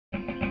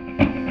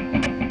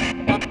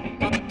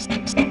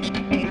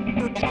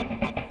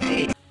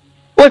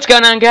What's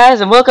going on,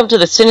 guys, and welcome to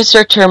the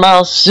Sinister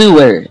Turmoil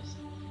sewers.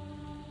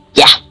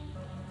 Yeah,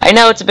 I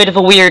know it's a bit of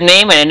a weird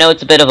name, and I know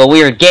it's a bit of a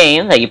weird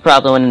game that you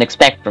probably wouldn't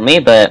expect from me,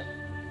 but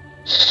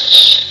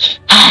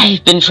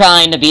I've been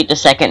trying to beat the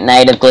second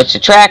night of Glitch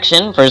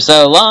Attraction for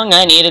so long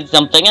I needed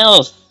something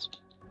else.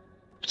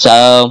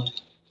 So,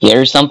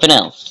 here's something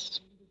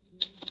else.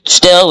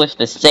 Still with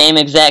the same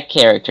exact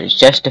characters,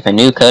 just with a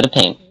new coat of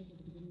paint.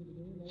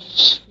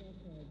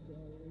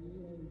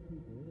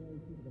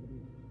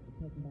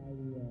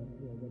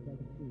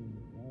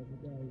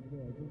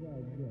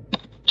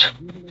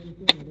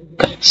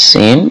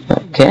 Scene,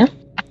 okay.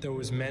 There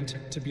was meant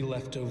to be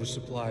leftover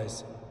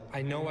supplies.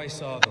 I know I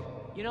saw them.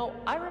 You know,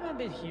 I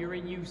remember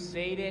hearing you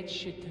say that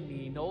shit to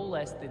me no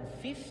less than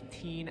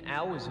 15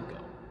 hours ago.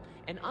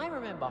 And I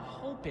remember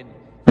hoping,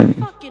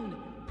 fucking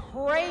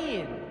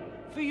praying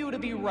for you to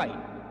be right.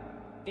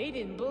 They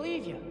didn't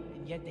believe you,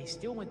 and yet they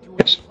still went through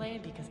with the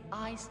plan because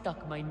I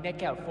stuck my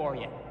neck out for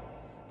you.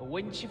 But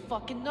wouldn't you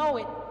fucking know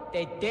it,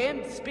 that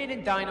damn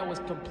spinning dino was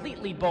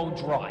completely bone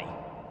dry.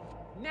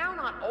 Now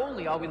not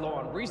only are we low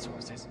on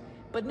resources,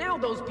 but now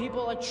those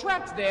people are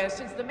trapped there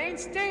since the main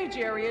stage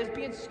area is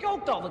being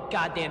scoped all the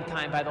goddamn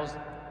time by those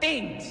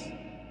things.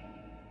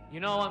 You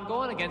know, I'm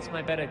going against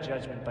my better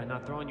judgment by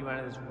not throwing you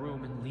out of this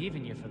room and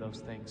leaving you for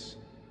those things.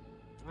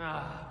 What the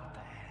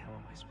hell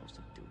am I supposed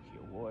to do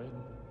here, Warden?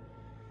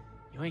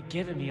 You ain't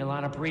giving me a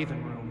lot of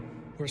breathing room.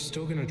 We're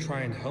still gonna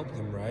try and help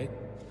them, right?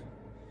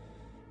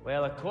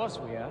 Well, of course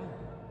we are.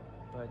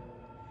 But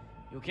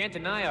you can't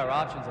deny our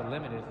options are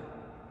limited.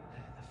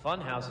 The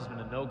funhouse has been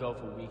a no-go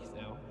for weeks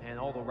now, and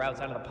all the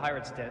routes out of the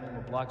pirate's den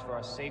were blocked for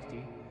our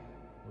safety,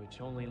 which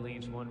only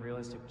leaves one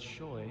realistic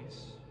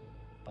choice.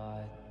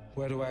 But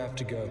where do I have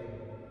to go?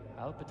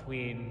 Out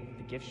between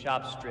the gift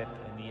shop strip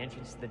and the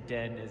entrance to the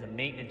den is a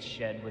maintenance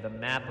shed with a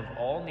map of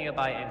all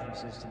nearby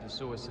entrances to the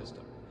sewer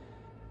system.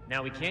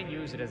 Now, we can't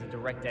use it as a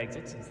direct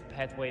exit since the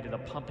pathway to the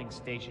pumping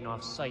station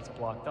off-site's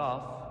blocked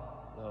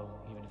off, though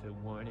even if it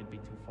weren't, it'd be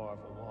too far of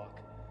a walk.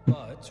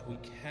 But we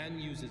can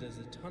use it as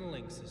a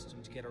tunneling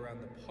system to get around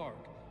the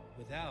park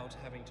without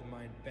having to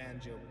mind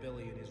Banjo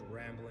Billy and his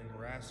rambling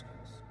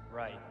rascals.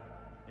 Right,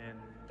 and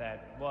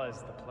that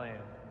was the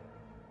plan.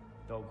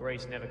 Though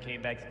Grace never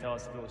came back to tell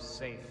us if it was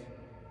safe.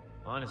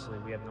 Honestly,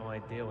 we have no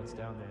idea what's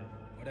down there.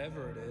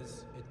 Whatever it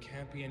is, it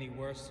can't be any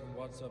worse than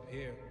what's up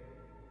here.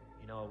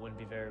 You know, it wouldn't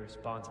be very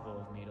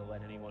responsible of me to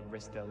let anyone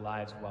risk their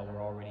lives while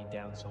we're already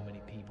down so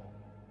many people.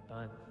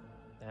 But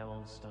that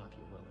won't stop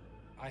you, will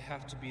it? I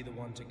have to be the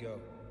one to go.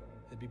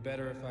 It'd be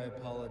better if I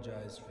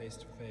apologized face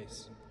to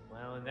face.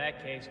 Well, in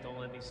that case, don't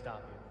let me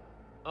stop you.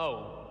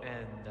 Oh,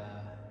 and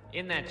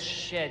in that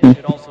shed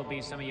should also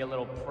be some of your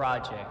little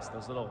projects,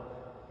 those little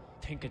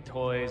Tinker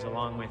toys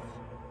along with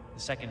the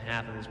second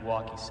half of this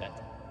walkie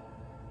set.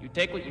 You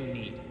take what you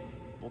need.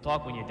 We'll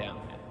talk when you're down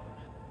there.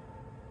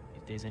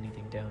 If there's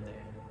anything down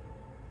there,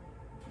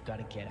 you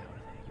gotta get out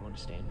of there. You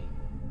understand me?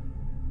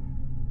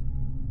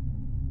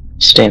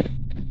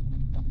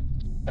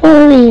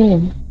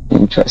 Very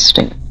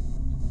interesting.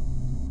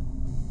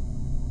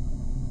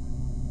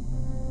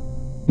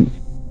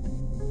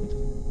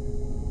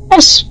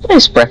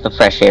 Nice breath of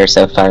fresh air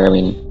so far. I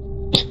mean,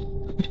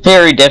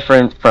 very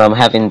different from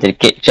having to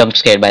get jump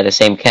scared by the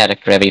same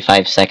character every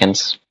 5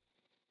 seconds.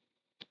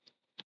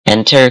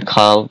 Enter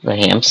call the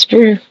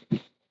hamster.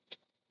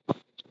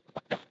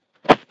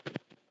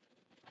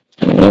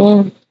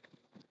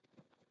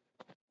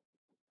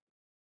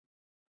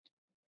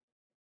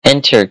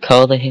 Enter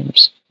call the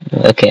hamster.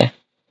 Okay.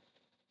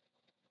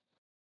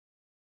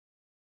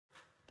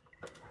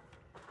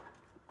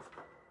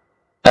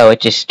 Oh, it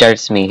just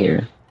starts me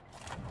here.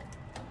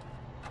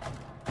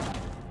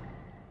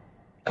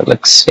 It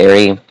looks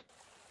very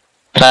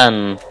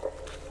fun.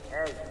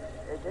 Hey,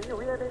 can you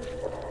hear me?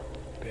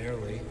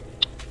 Barely.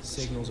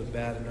 Signals are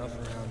bad enough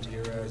around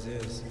here as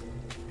is.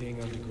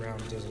 Being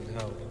underground doesn't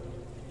help.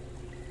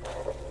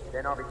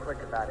 Then I'll be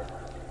quick about it.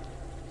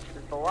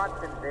 Since the lot's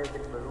been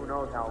vacant for who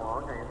knows how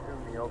long, I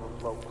assume the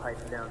overflow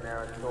pipes down there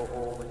are so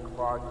old and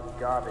clogged with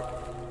garbage,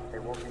 they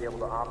won't be able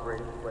to operate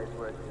the place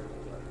where it's,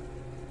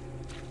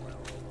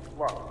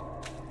 overflow.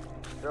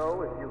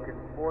 So, if you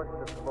can force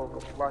this local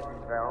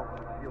flushing valve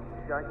to seal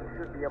shut, you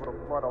should be able to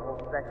flood a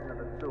whole section of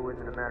the sewers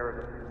in a matter of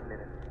a few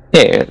minutes.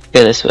 Here,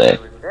 go this way.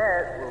 So with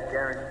that, we'll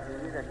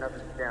guarantee that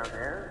nothing's down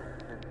there,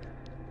 and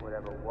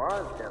whatever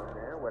was down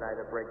there would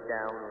either break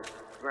down or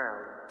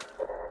drown.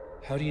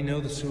 How do you know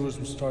the sewers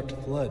will start to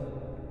flood?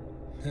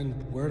 And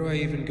where do I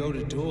even go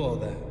to do all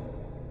that?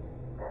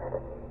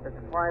 The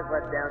supplies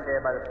left down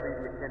there by the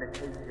previous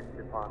sanitation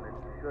department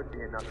should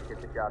be enough to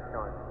get the job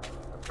done.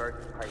 A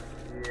burst pipe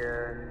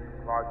here,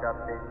 clogged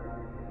up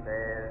bits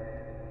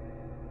there.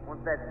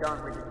 Once that's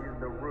done, we can use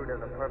the route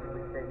as a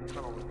perfectly safe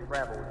tunnel to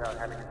travel without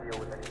having to deal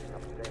with anything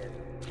upstairs.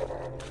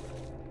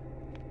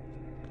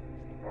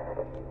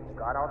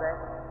 Got all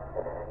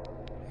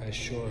that? I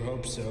sure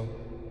hope so.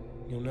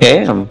 You'll know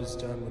Damn. the job is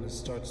done when it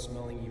starts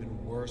smelling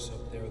even worse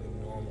up there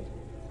than normal.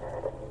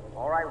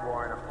 Alright,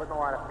 Warren, I'm putting a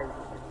lot of faith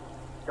in you.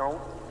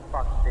 Don't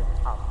fuck this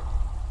up.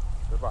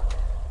 Good luck.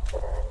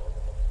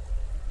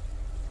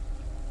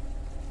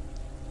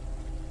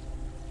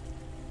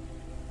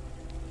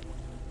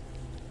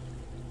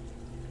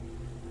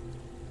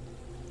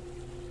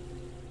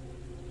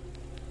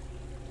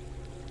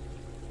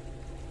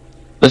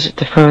 Was it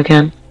the throw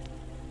again?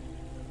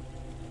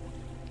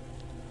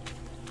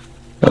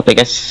 Well, I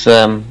guess,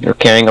 you're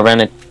carrying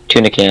around a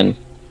tuna can.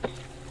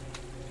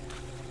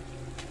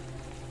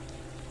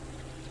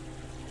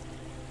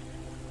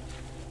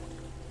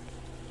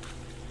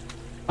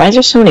 Why is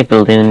there so many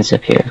balloons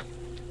up here?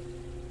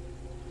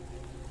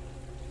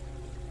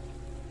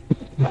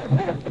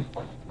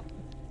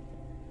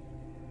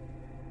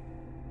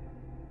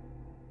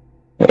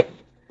 Wait,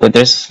 but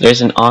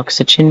there's an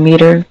oxygen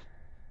meter?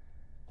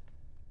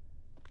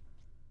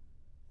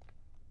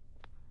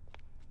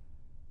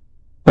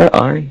 Where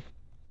are you?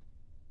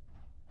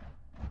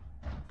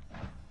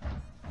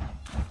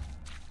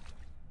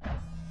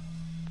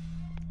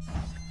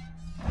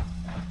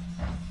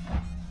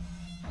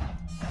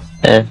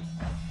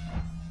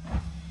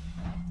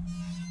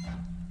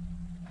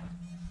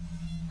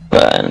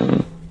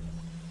 Fun.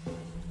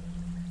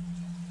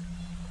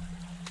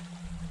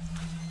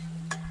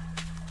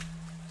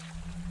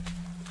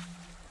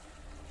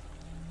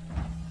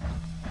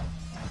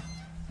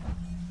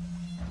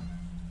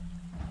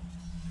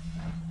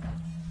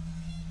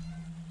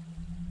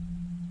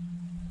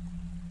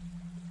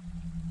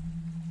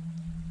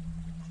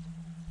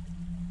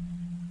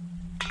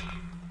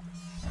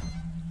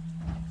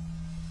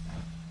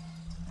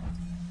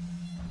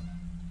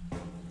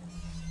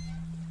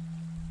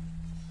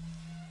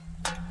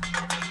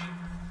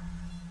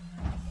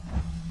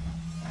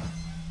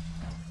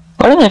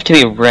 Why do I have to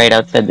be right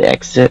outside the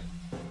exit?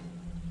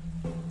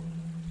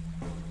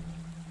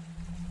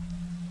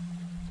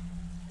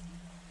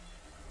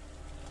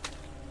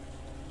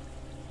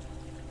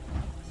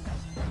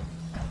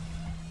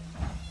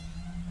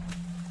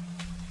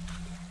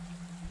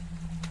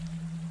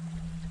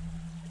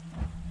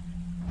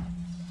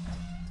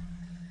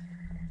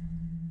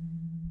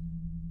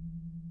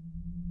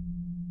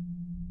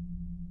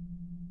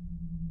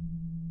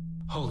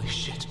 Holy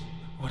shit,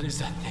 what is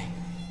that thing?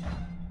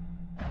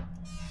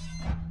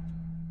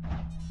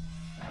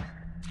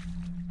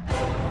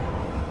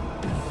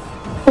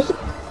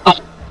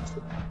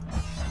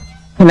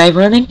 Can I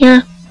run in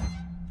here?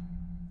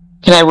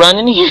 Can I run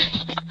in here?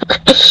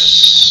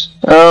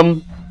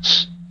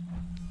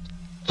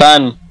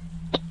 Fun.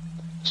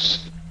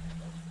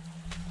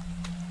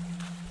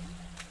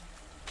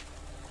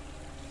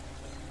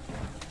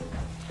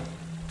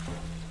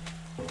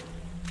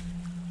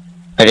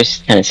 I'm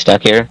just kind of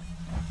stuck here.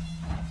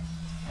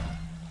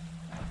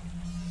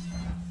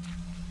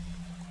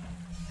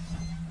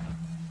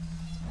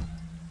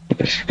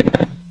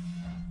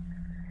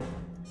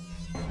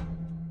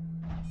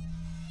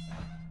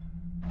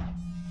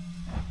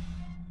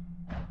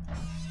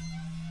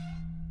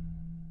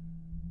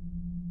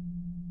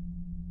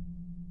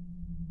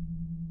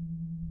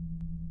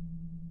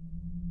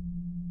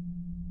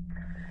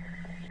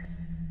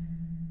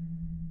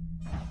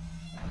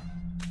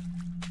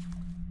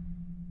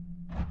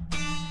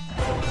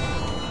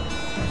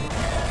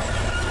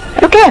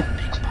 Okay.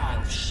 Big pile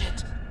of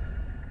shit.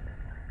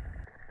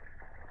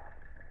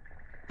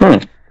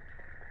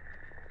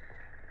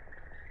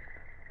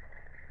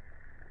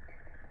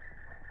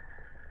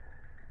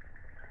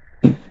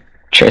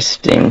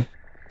 Interesting.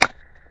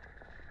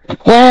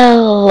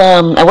 Well,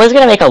 I was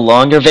gonna make a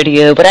longer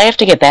video, but I have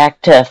to get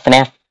back to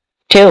FNAF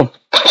 2.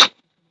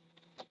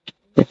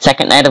 The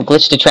second night of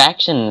glitched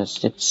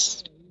attractions.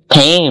 It's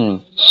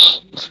pain.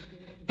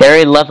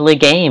 Very lovely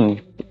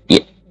game.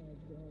 Yeah.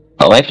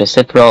 Oh, I have to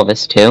sit through all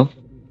this too?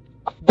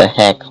 The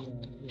heck.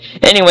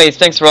 Anyways,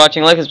 thanks for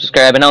watching, like and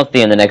subscribe, and I'll see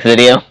you in the next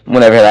video,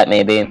 whenever that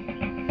may be.